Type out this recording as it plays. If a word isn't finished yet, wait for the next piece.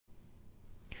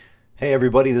Hey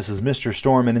everybody, this is Mr.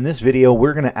 Storm, and in this video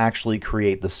we're going to actually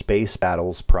create the Space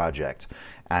Battles project.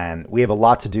 And we have a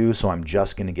lot to do, so I'm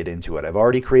just going to get into it. I've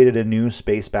already created a new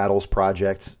Space Battles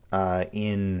project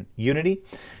in Unity,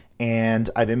 and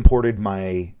I've imported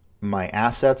my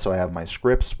assets. So I have my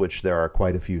scripts, which there are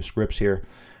quite a few scripts here,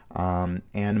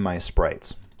 and my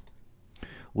sprites.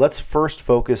 Let's first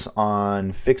focus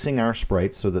on fixing our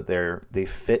sprites so that they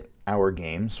fit our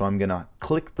game. So I'm going to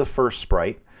click the first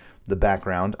sprite, the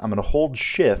background. I'm going to hold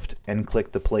shift and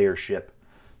click the player ship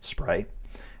sprite.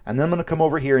 And then I'm going to come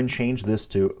over here and change this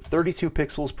to 32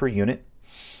 pixels per unit.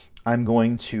 I'm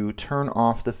going to turn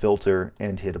off the filter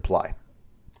and hit apply.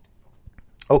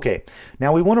 Okay,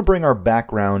 now we want to bring our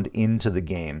background into the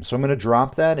game. So I'm going to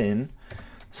drop that in,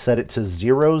 set it to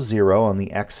 0, 0 on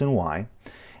the X and Y.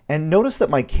 And notice that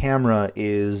my camera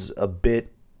is a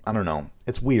bit, I don't know,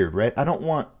 it's weird, right?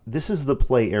 This is the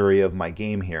play area of my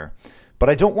game here. But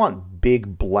I don't want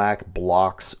big black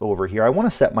blocks over here. I want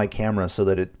to set my camera so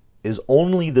that it is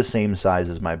only the same size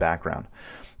as my background.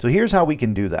 So here's how we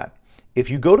can do that.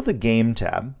 If you go to the Game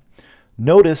tab,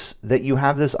 notice that you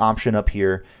have this option up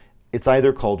here. It's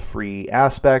either called Free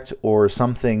Aspect or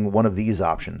something, one of these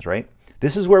options, right?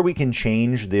 This is where we can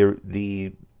change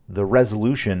the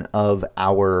resolution of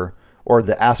or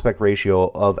the aspect ratio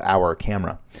of our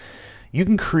camera. You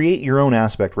can create your own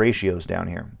aspect ratios down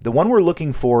here. The one we're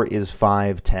looking for is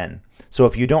 5:10. So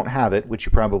if you don't have it, which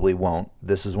you probably won't,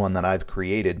 this is one that I've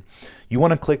created, you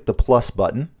want to click the plus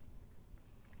button.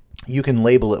 You can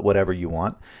label it whatever you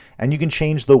want, and you can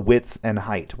change the width and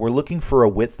height. We're looking for a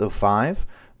width of 5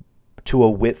 to a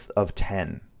width of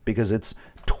 10 because it's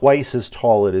twice as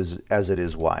tall as it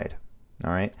is wide.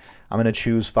 All right, I'm going to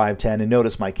choose 5:10, and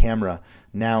notice my camera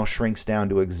now shrinks down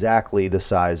to exactly the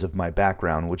size of my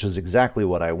background, which is exactly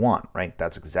what I want, right?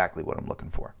 That's exactly what I'm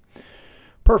looking for.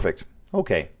 Perfect.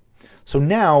 Okay, so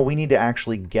now we need to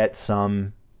actually get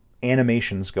some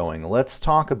animations going. Let's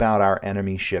talk about our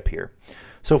enemy ship here.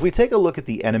 So if we take a look at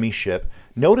the enemy ship,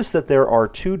 notice that there are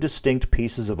two distinct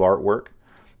pieces of artwork,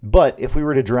 but if we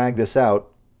were to drag this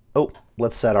out,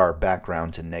 let's set our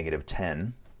background to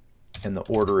 -10 in the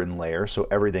order and layer so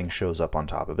everything shows up on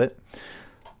top of it.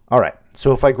 All right,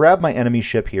 so if I grab my enemy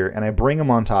ship here and I bring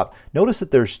them on top, notice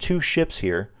that there's two ships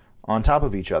here on top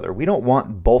of each other. We don't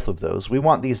want both of those. We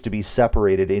want these to be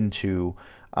separated into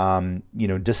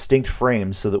distinct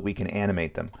frames so that we can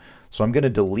animate them. So I'm going to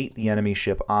delete the enemy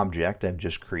ship object I've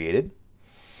just created.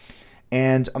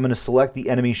 And I'm going to select the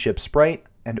enemy ship sprite.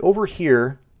 And over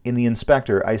here in the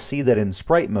inspector, I see that in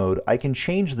sprite mode, I can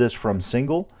change this from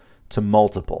single to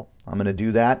multiple. I'm going to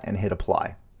do that and hit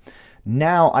apply.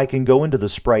 Now I can go into the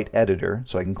sprite editor,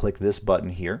 so I can click this button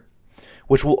here,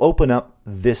 which will open up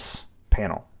this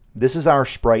panel. This is our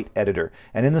sprite editor,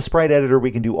 and in the sprite editor we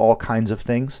can do all kinds of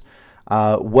things.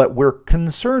 What we're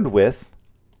concerned with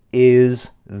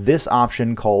is this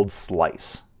option called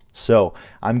slice. So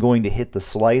I'm going to hit the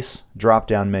slice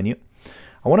drop-down menu.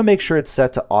 I want to make sure it's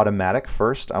set to automatic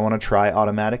first. I want to try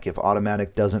automatic. If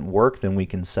automatic doesn't work, then we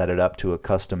can set it up to a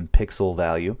custom pixel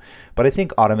value. But I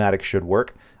think automatic should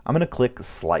work. I'm going to click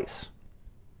slice.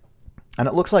 And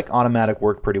it looks like automatic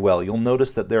worked pretty well. You'll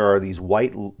notice that there are these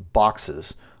white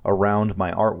boxes around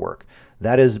my artwork.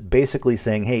 That is basically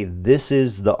saying, hey, this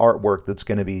is the artwork that's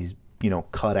going to be,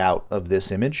 cut out of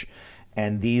this image.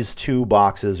 And these two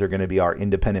boxes are going to be our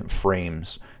independent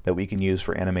frames that we can use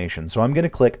for animation. So I'm going to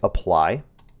click apply.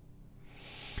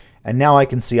 And now I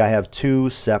can see I have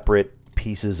two separate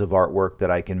pieces of artwork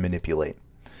that I can manipulate.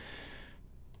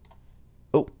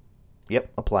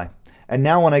 Yep, apply. And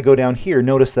now when I go down here,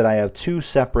 notice that I have two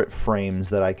separate frames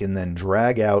that I can then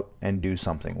drag out and do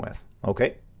something with.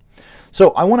 Okay,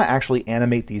 so I want to actually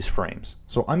animate these frames.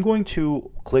 So I'm going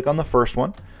to click on the first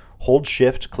one, hold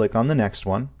shift, click on the next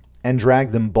one, and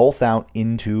drag them both out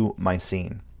into my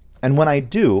scene. And when I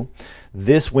do,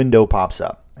 this window pops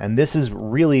up. And this is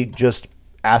really just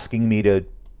asking me to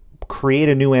create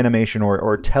a new animation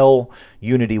or tell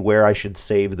Unity where I should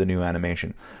save the new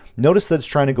animation. Notice that it's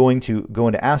trying to go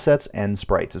into assets and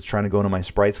sprites. It's trying to go into my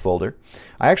sprites folder.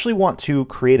 I actually want to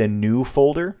create a new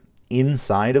folder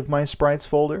inside of my sprites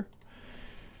folder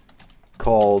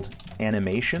called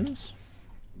animations.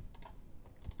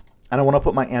 And I want to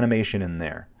put my animation in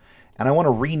there. And I want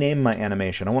to rename my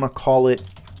animation. I want to call it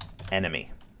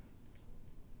enemy.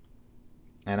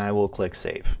 And I will click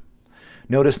save.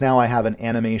 Notice now I have an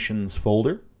animations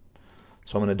folder.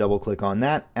 So I'm going to double click on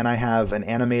that. And I have an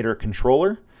animator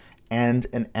controller and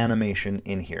an animation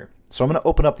in here. So I'm going to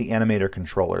open up the animator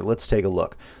controller. Let's take a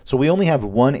look. So we only have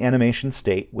one animation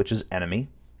state, which is enemy.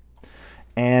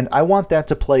 And I want that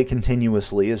to play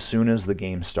continuously as soon as the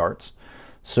game starts.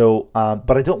 So,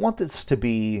 but I don't want this to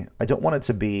be, I don't want it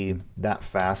to be that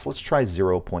fast. Let's try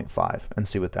 0.5 and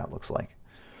see what that looks like.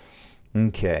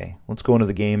 Okay, let's go into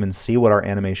the game and see what our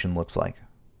animation looks like.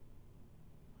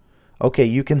 Okay,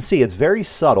 you can see it's very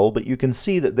subtle, but you can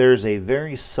see that there's a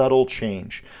very subtle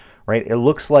change, right? It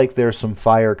looks like there's some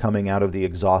fire coming out of the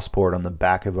exhaust port on the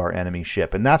back of our enemy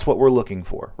ship, and that's what we're looking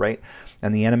for, right?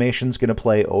 And the animation's going to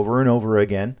play over and over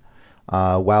again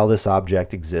while this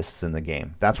object exists in the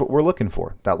game. That's what we're looking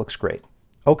for. That looks great.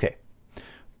 Okay,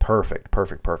 perfect,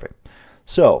 perfect, perfect.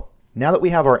 So now that we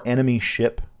have our enemy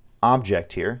ship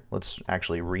object here, let's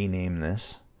actually rename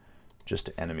this just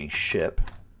to enemy ship.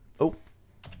 Oh,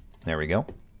 there we go.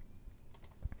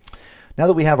 Now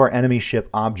that we have our enemy ship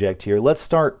object here, let's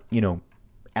start,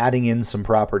 adding in some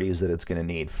properties that it's going to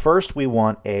need. First, we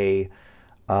want a,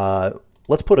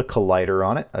 let's put a collider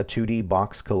on it, a 2D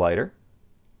box collider.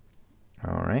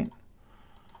 All right.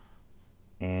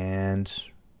 And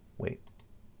wait.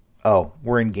 Oh,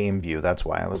 we're in game view. That's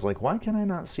why I was like, why can I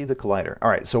not see the collider? All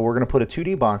right, so we're going to put a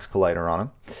 2D box collider on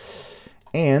them.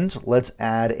 And let's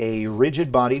add a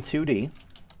rigid body 2D.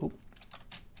 Oop.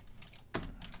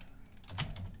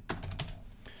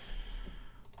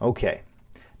 Okay.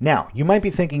 Now, you might be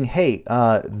thinking, hey,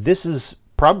 this is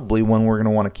probably when we're going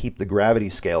to want to keep the gravity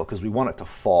scale because we want it to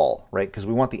fall, right? Because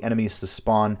we want the enemies to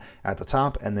spawn at the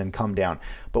top and then come down.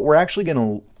 But we're actually going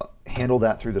to handle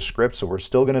that through the script, so we're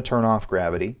still going to turn off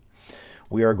gravity.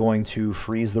 We are going to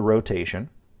freeze the rotation.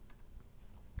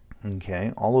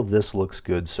 Okay, all of this looks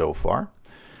good so far.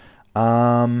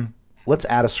 Let's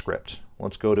add a script.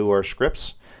 Let's go to our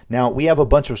scripts. Now, we have a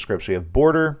bunch of scripts. We have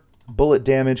border, bullet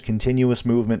damage, continuous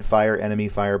movement, fire enemy,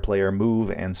 fire player,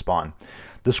 move, and spawn.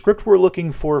 The script we're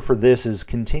looking for this is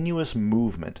continuous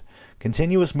movement.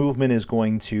 Continuous movement is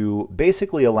going to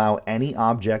basically allow any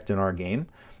object in our game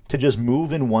to just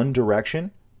move in one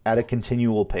direction at a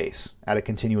continual pace, at a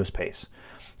continuous pace.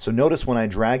 So notice when I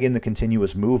drag in the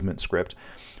continuous movement script,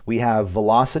 we have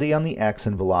velocity on the X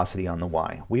and velocity on the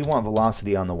Y. We want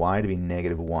velocity on the Y to be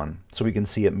 -1, so we can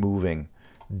see it moving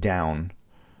down.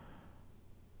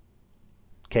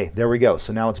 Okay, there we go.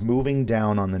 So now it's moving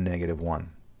down on the -1.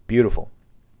 Beautiful.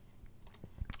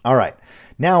 All right.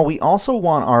 Now we also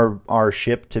want our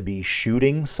ship to be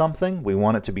shooting something. We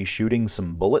want it to be shooting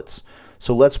some bullets.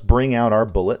 So let's bring out our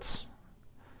bullets.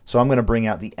 So I'm going to bring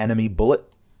out the enemy bullet.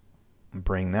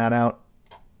 Bring that out.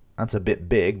 That's a bit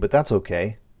big, but that's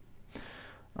okay.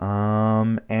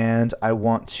 And I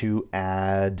want to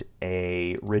add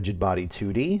a rigid body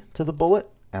 2D to the bullet.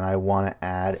 And I want to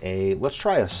add a, let's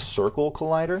try a circle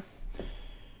collider.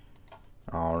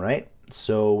 All right.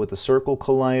 So with the circle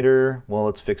collider, well,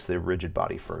 let's fix the rigid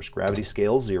body first. Gravity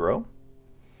scale 0.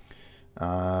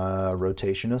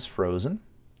 Rotation is frozen.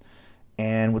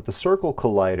 And with the circle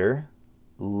collider,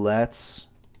 let's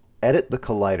edit the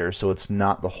collider so it's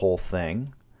not the whole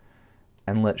thing.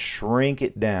 And let's shrink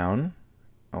it down.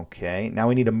 Okay, now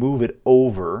we need to move it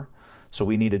over. So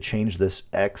we need to change this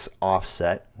X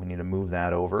offset. We need to move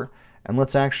that over. And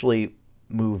let's actually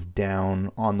move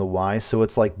down on the Y. So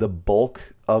it's like the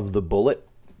bulk of the bullet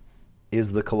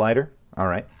is the collider. All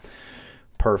right,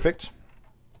 perfect.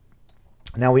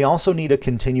 Now we also need a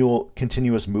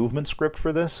continuous movement script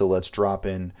for this. So let's drop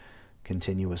in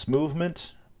continuous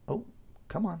movement. Oh,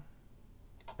 come on.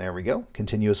 There we go,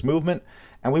 continuous movement.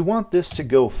 And we want this to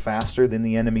go faster than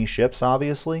the enemy ships,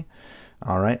 obviously.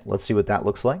 All right, let's see what that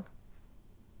looks like.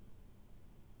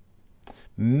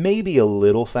 Maybe a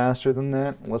little faster than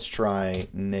that. Let's try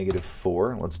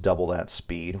 -4. Let's double that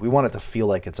speed. We want it to feel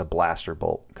like it's a blaster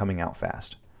bolt coming out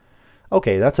fast.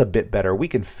 Okay, that's a bit better. We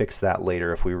can fix that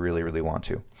later if we really, really want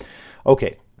to.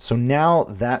 Okay, so now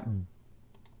that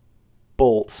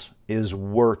bolt is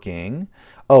working.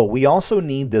 Oh, we also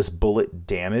need this bullet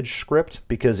damage script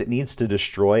because it needs to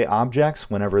destroy objects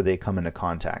whenever they come into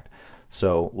contact.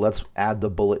 So let's add the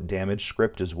bullet damage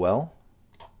script as well.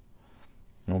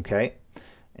 Okay.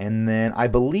 And then I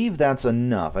believe that's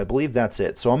enough. I believe that's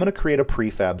it. So I'm going to create a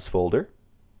prefabs folder.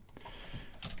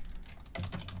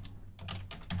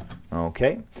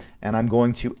 Okay. And I'm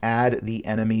going to add the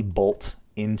enemy bolt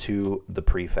into the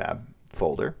prefab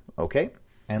folder. Okay.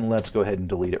 And let's go ahead and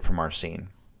delete it from our scene.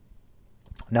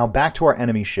 Now back to our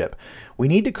enemy ship. We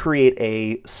need to create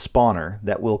a spawner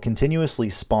that will continuously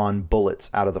spawn bullets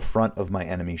out of the front of my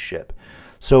enemy ship.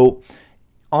 So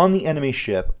on the enemy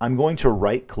ship, I'm going to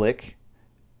right click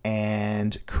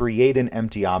and create an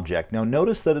empty object. Now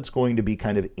notice that it's going to be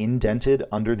kind of indented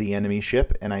under the enemy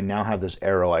ship, and I now have this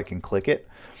arrow. I can click it.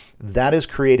 That is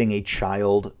creating a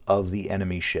child of the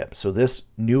enemy ship. So this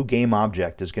new game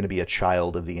object is going to be a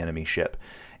child of the enemy ship.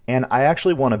 And I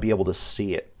actually want to be able to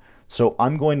see it. So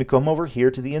I'm going to come over here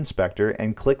to the inspector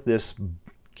and click this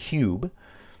cube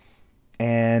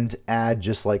and add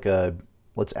just like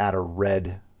let's add a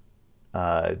red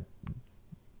like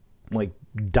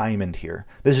diamond here.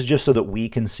 This is just so that we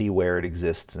can see where it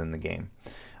exists in the game.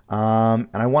 And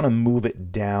I want to move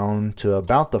it down to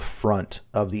about the front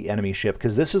of the enemy ship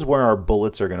because this is where our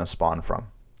bullets are going to spawn from.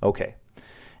 Okay.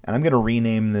 And I'm going to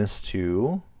rename this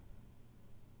to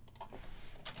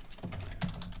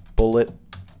bullet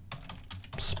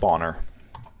spawner.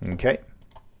 Okay.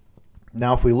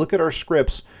 Now if we look at our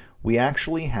scripts, we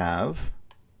actually have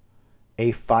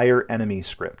a fire enemy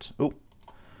script. Ooh.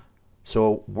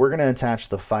 So we're going to attach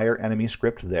the fire enemy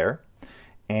script there,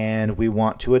 and we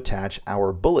want to attach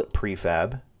our bullet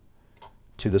prefab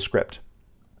to the script.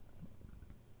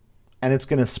 And it's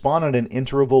going to spawn at an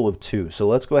interval of 2. So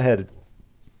let's go ahead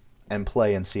and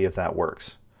play and see if that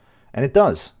works. And it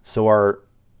does. So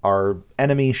our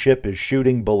enemy ship is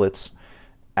shooting bullets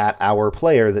at our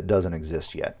player that doesn't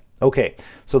exist yet. Okay,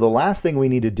 so the last thing we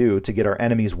need to do to get our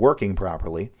enemies working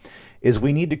properly is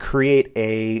we need to create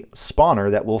a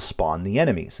spawner that will spawn the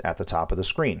enemies at the top of the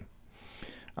screen.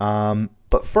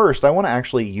 But first, I want to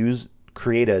actually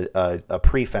create a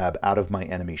prefab out of my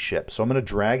enemy ship. So I'm going to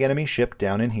drag enemy ship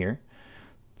down in here.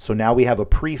 So now we have a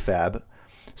prefab.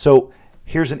 So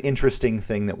here's an interesting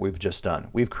thing that we've just done.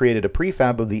 We've created a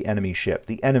prefab of the enemy ship.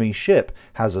 The enemy ship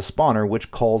has a spawner which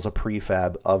calls a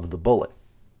prefab of the bullet.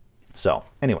 So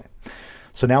anyway,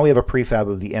 so now we have a prefab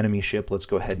of the enemy ship. Let's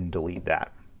go ahead and delete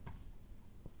that.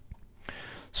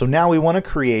 So now we want to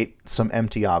create some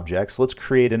empty objects. Let's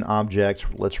create an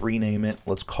object. Let's rename it.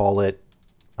 Let's call it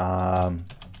spawner.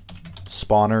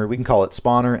 We can call it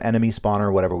spawner, enemy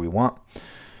spawner, whatever we want.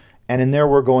 And in there,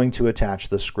 we're going to attach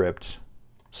the script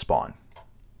spawn.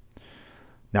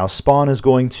 Now spawn is it's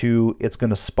going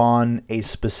to spawn a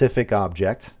specific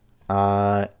object,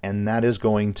 and that is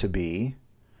going to be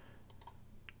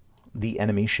the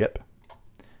enemy ship.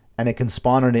 And it can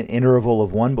spawn at an interval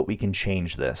of 1, but we can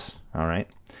change this. All right.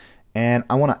 And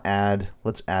I want to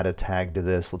let's add a tag to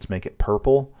this. Let's make it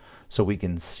purple so we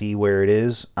can see where it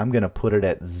is. I'm going to put it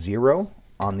at 0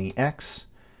 on the X,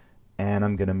 and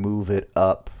I'm going to move it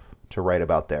up to right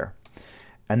about there.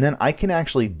 And then I can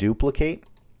actually duplicate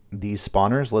these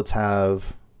spawners.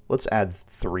 Let's add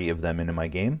 3 of them into my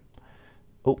game.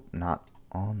 Oh, not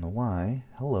on the Y.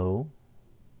 Hello.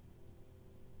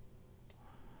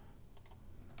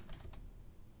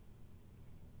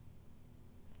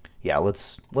 Yeah,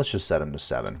 let's just set them to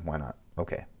 7. Why not?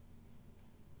 Okay.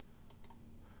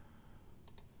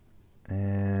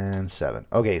 And 7.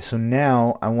 Okay, so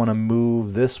now I want to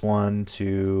move this one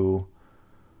to,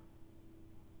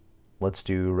 let's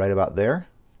do right about there.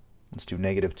 Let's do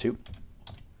 -2.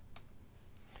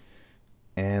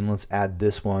 And let's add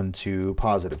this one to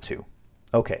 +2.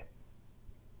 Okay.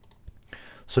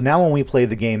 So now when we play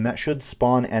the game, that should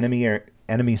spawn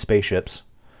enemy spaceships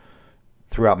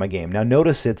throughout my game. Now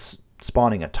notice it's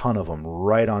spawning a ton of them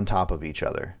right on top of each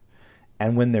other.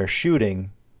 And when they're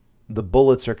shooting, the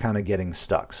bullets are kind of getting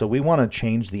stuck. So we want to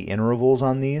change the intervals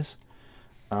on these.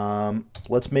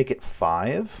 Let's make it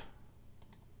 5.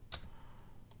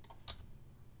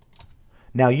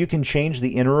 Now you can change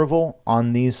the interval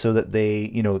on these so that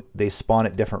they spawn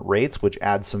at different rates, which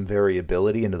adds some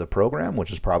variability into the program,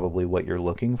 which is probably what you're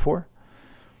looking for.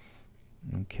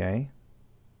 Okay.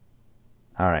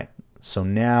 All right. So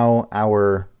now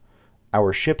our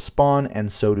ships spawn,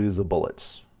 and so do the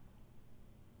bullets.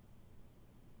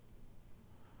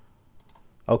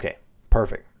 Okay,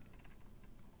 perfect.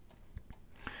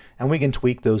 And we can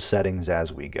tweak those settings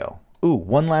as we go. Ooh,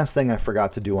 one last thing I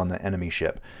forgot to do on the enemy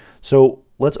ship. So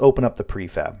let's open up the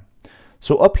prefab.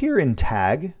 So up here in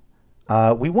tag,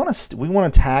 we want to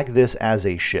tag this as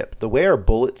a ship. The way our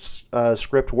bullets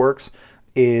script works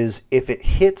is if it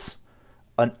hits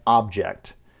an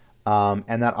object,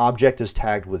 and that object is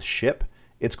tagged with ship,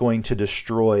 it's going to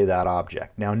destroy that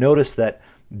object. Now notice that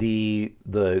the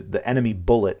enemy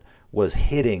bullet was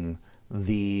hitting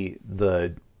the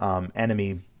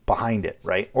enemy behind it,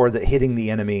 right? Or hitting the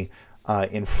enemy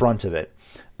in front of it.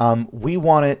 We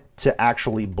want it to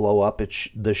actually blow up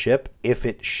the ship if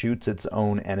it shoots its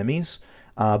own enemies.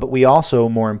 But we also,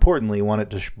 more importantly, want it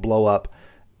to blow up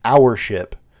our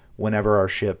ship whenever our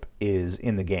ship is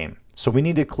in the game. So we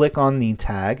need to click on the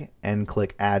tag and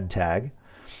click Add Tag.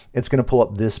 It's going to pull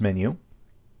up this menu.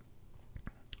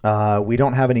 We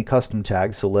don't have any custom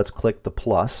tags, so let's click the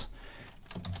plus.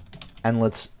 And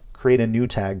let's create a new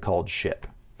tag called Ship.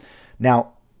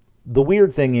 Now, the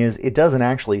weird thing is it doesn't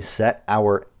actually set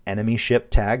our enemy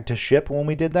ship tag to ship when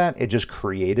we did that. It just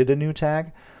created a new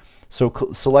tag. So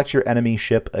select your enemy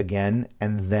ship again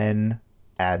and then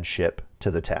add ship to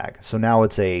the tag. So now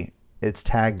it's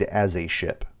tagged as a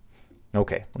ship.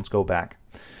 Okay, let's go back.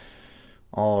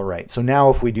 All right, so now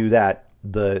if we do that,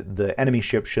 the enemy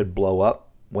ship should blow up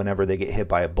whenever they get hit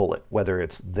by a bullet, whether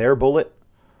it's their bullet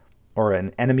or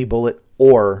an enemy bullet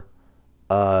or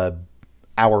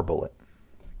our bullet.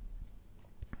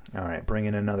 All right, bring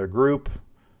in another group,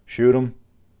 shoot them.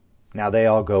 Now they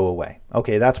all go away.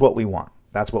 Okay, that's what we want.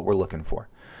 That's what we're looking for.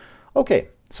 Okay,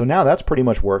 so now that's pretty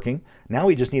much working. Now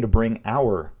we just need to bring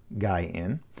our guy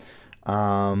in.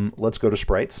 Let's go to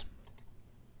sprites.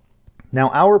 Now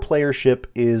our player ship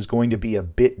is going to be a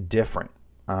bit different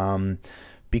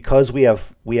because we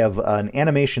have an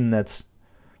animation that's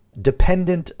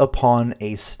dependent upon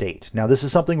a state. Now this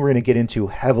is something we're going to get into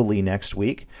heavily next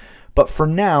week, but for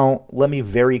now, let me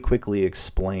very quickly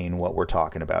explain what we're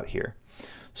talking about here.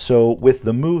 So with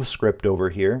the move script over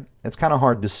here, it's kind of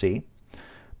hard to see,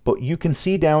 but you can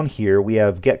see down here we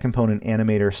have get component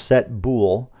animator set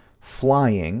bool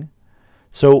flying.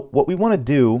 So what we want to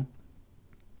do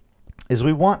is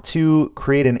we want to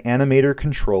create an animator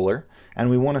controller, and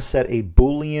we want to set a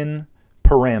Boolean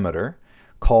parameter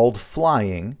called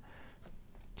flying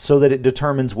so that it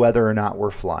determines whether or not we're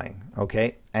flying,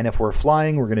 okay? And if we're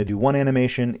flying, we're going to do one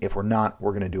animation. If we're not,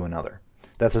 we're going to do another.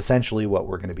 That's essentially what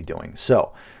we're going to be doing.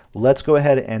 So let's go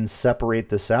ahead and separate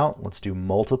this out. Let's do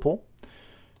multiple,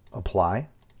 apply,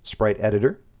 sprite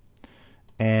editor,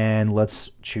 and let's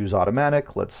choose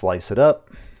automatic. Let's slice it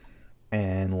up,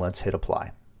 and let's hit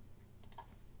apply.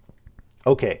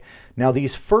 Okay, now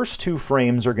these first two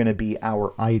frames are going to be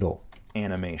our idle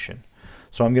animation.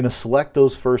 So I'm going to select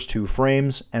those first two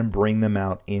frames and bring them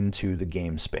out into the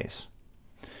game space.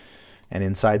 And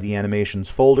inside the animations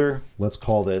folder, let's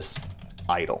call this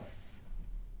idle.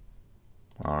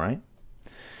 All right.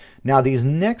 Now these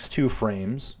next two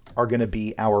frames are going to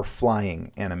be our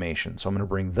flying animation. So I'm going to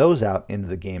bring those out into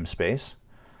the game space,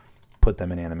 put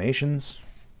them in animations,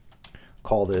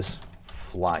 call this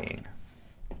flying.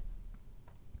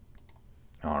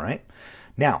 All right.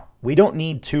 Now, we don't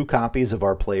need two copies of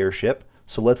our player ship,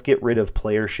 so let's get rid of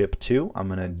player ship 2. I'm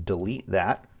going to delete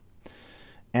that.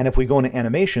 And if we go into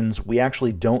animations, we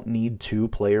actually don't need two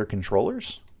player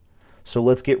controllers. So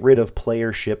let's get rid of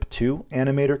player ship 2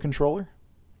 animator controller.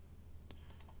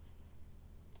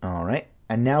 All right.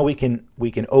 And now we can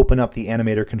open up the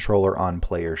animator controller on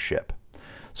player ship.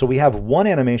 So we have one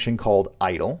animation called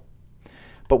idle,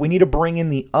 but we need to bring in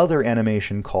the other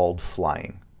animation called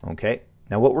flying. Okay.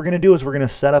 Now what we're going to do is we're going to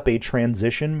set up a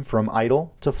transition from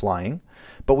idle to flying,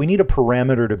 but we need a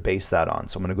parameter to base that on.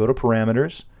 So I'm going to go to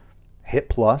parameters, hit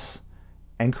plus,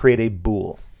 and create a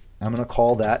bool. I'm going to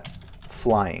call that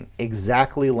flying,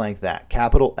 exactly like that,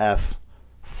 capital F,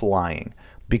 flying,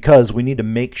 because we need to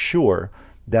make sure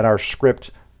that our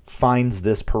script finds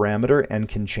this parameter and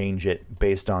can change it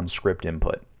based on script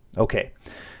input. Okay,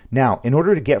 now in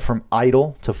order to get from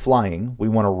idle to flying, we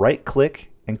want to right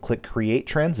click and click create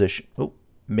transition. Oh,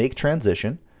 make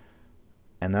transition,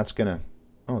 and that's gonna,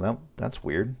 oh, that's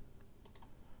weird.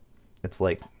 It's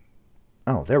like,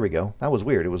 oh, there we go. That was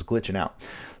weird. It was glitching out.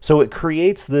 So it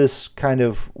creates this kind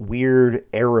of weird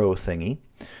arrow thingy.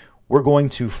 We're going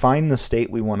to find the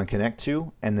state we want to connect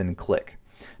to and then click.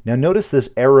 Now notice this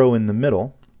arrow in the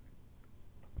middle.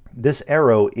 This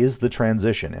arrow is the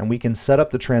transition, and we can set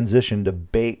up the transition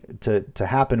to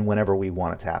happen whenever we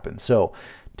want it to happen. So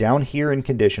down here in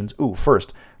conditions,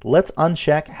 first, let's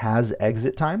uncheck has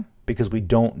exit time, because we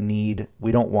don't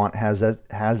want has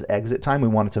exit time. We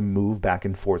want it to move back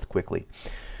and forth quickly.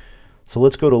 So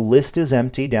let's go to list is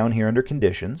empty down here under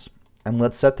conditions, and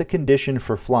let's set the condition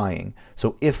for flying.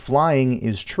 So if flying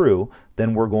is true,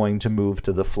 then we're going to move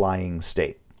to the flying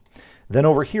state. Then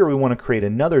over here, we want to create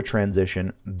another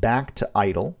transition back to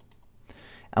idle,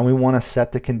 and we want to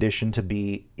set the condition to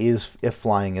be if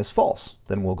flying is false.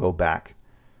 Then we'll go back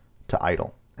to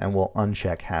idle, and we'll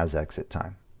uncheck has exit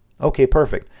time. Okay,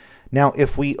 perfect. Now,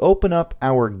 if we open up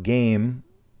our game,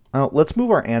 let's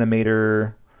move our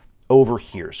animator over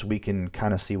here so we can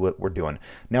kind of see what we're doing.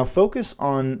 Now, focus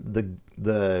on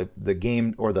the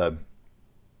game, or the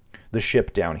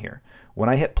ship down here. When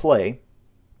I hit play,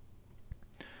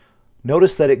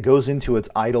 notice that it goes into its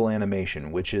idle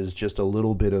animation, which is just a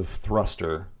little bit of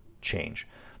thruster change.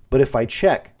 But if I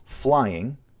check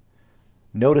flying,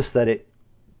 notice that it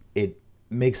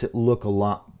makes it look a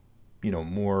lot,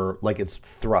 more like it's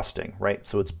thrusting, right?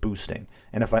 So it's boosting.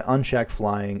 And if I uncheck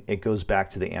flying, it goes back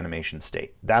to the animation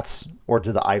state. Or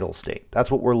to the idle state.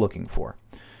 That's what we're looking for.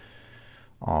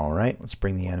 All right, let's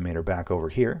bring the animator back over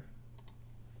here.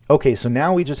 Okay, so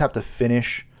now we just have to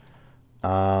finish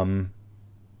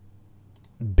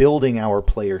building our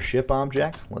player ship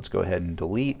object. Let's go ahead and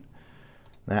delete.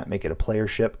 that, make it a player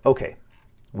ship. Okay,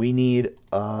 we need,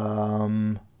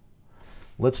 let's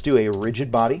do a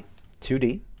rigid body,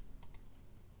 2D.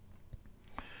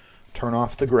 Turn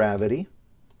off the gravity,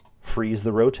 freeze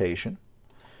the rotation.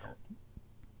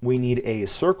 We need a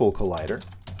circle collider,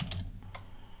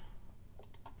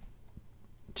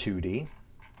 2D.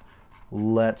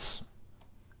 Let's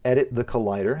edit the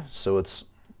collider so it's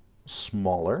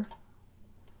smaller.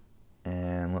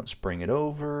 And let's bring it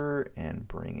over and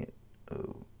bring it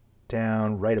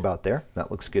down right about there. That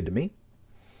looks good to me.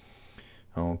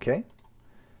 Okay.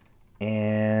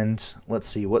 And let's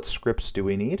see, what scripts do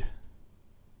we need?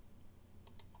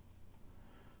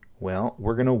 Well,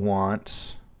 we're going to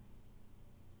want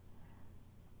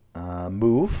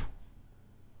move.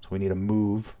 So we need a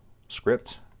move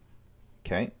script.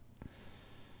 Okay.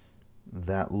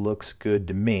 That looks good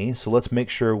to me. So let's make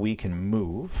sure we can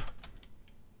move.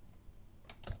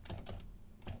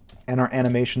 And our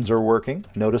animations are working.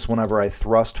 Notice whenever I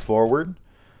thrust forward,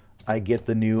 I get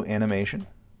the new animation.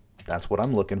 That's what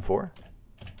I'm looking for.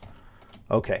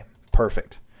 Okay,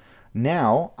 perfect.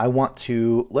 Now I want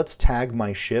to, let's tag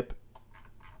my ship,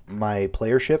 my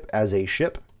player ship as a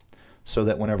ship, so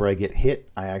that whenever I get hit,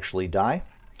 I actually die.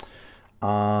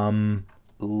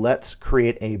 Let's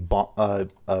create a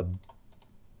bullet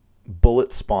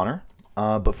spawner.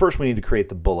 But first we need to create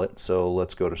the bullet. So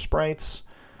let's go to sprites,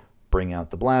 bring out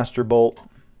the blaster bolt.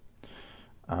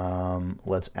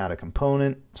 Let's add a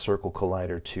component, circle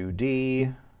collider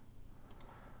 2D.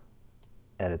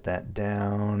 Edit that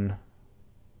down.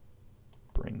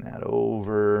 Bring that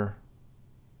over.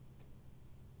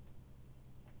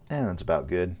 And that's about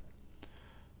good.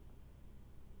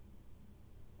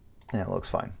 That looks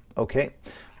fine. Okay,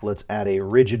 let's add a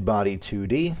rigid body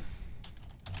 2D.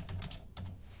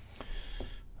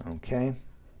 Okay.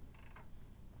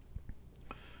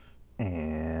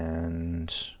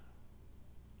 And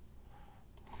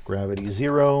gravity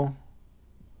 0.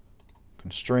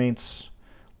 Constraints.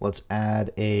 Let's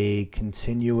add a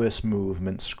continuous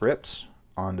movement script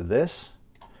onto this.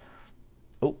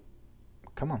 Oh,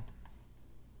 come on.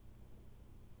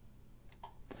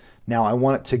 Now I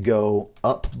want it to go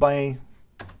up by,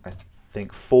 I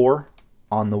think, 4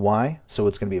 on the Y. So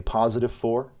it's going to be a positive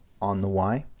 4 on the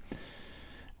Y.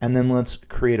 And then let's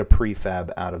create a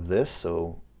prefab out of this.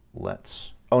 So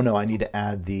let's, oh no, I need to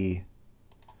add the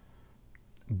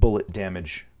bullet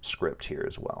damage script here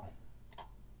as well.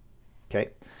 Okay,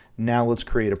 now let's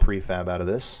create a prefab out of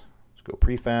this. Let's go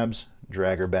prefabs,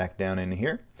 drag her back down into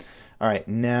here. All right,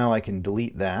 now I can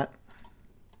delete that.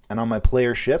 And on my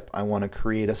player ship, I want to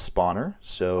create a spawner.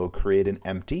 So create an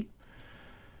empty,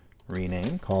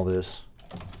 rename, call this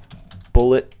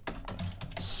bullet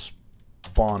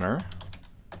spawner.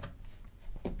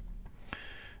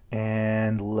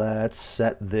 And let's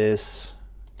set this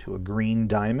to a green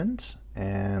diamond.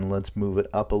 And let's move it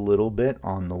up a little bit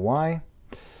on the Y.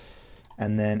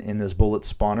 And then in this bullet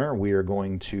spawner, we are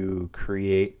going to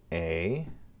create a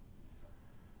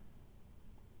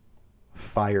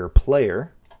fire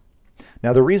player.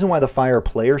 Now the reason why the fire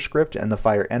player script and the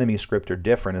fire enemy script are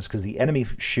different is because the enemy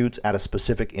shoots at a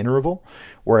specific interval,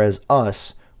 whereas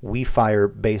us, we fire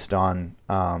based on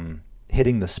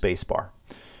hitting the space bar.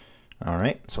 All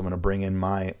right, so I'm going to bring in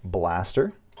my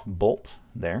blaster bolt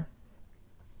there.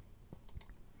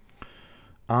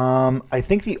 I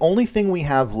think the only thing we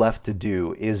have left to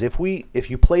do is if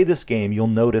you play this game, you'll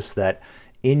notice that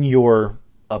in your,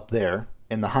 up there,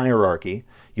 in the hierarchy,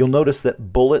 you'll notice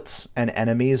that bullets and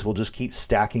enemies will just keep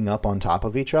stacking up on top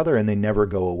of each other and they never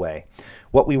go away.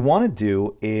 What we want to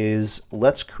do is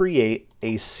let's create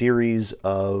a series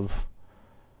of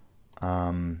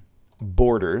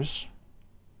borders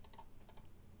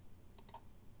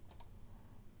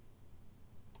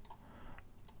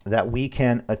that we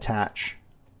can attach.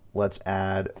 Let's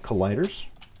add colliders,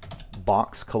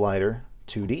 box collider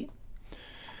 2D,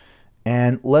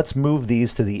 and let's move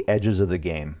these to the edges of the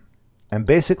game. And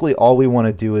basically all we want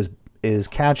to do is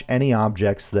catch any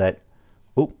objects that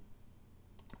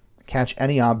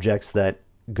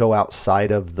go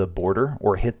outside of the border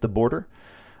or hit the border.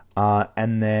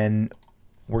 And then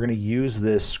we're going to use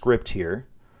this script here,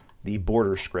 the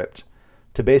border script,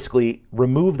 to basically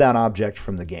remove that object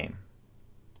from the game.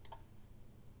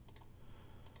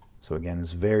 So again,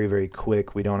 it's very, very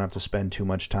quick. We don't have to spend too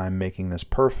much time making this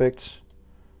perfect.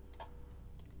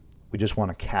 We just want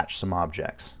to catch some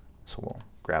objects. So we'll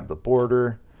grab the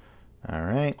border. All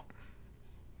right.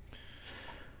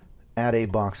 Add a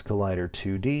box collider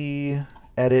 2D.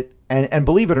 Edit. And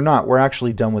believe it or not, we're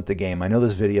actually done with the game. I know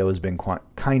this video has been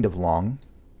kind of long,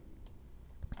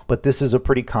 but this is a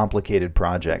pretty complicated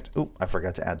project. Oh, I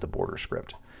forgot to add the border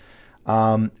script.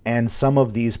 And some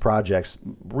of these projects,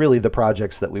 really the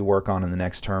projects that we work on in the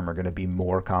next term, are going to be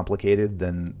more complicated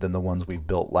than the ones we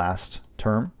built last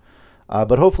term.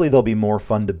 But hopefully they'll be more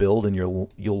fun to build and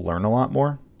you'll learn a lot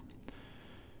more.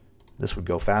 This would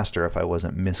go faster if I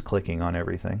wasn't misclicking on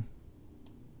everything.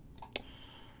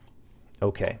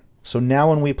 Okay, so now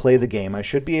when we play the game, I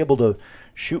should be able to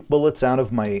shoot bullets out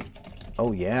of my...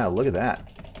 Oh yeah, look at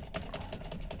that.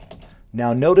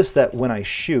 Now notice that when I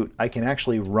shoot, I can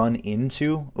actually run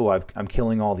into... Oh, I'm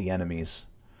killing all the enemies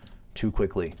too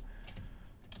quickly.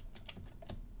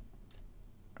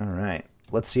 All right,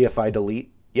 let's see if I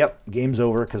delete. Yep, game's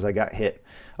over because I got hit.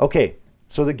 Okay,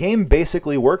 so the game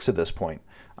basically works at this point.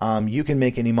 You can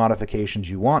make any modifications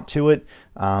you want to it,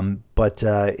 but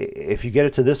if you get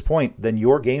it to this point, then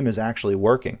your game is actually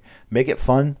working. Make it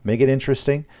fun, make it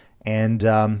interesting,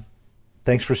 and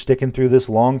thanks for sticking through this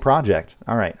long project.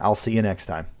 All right, I'll see you next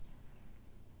time.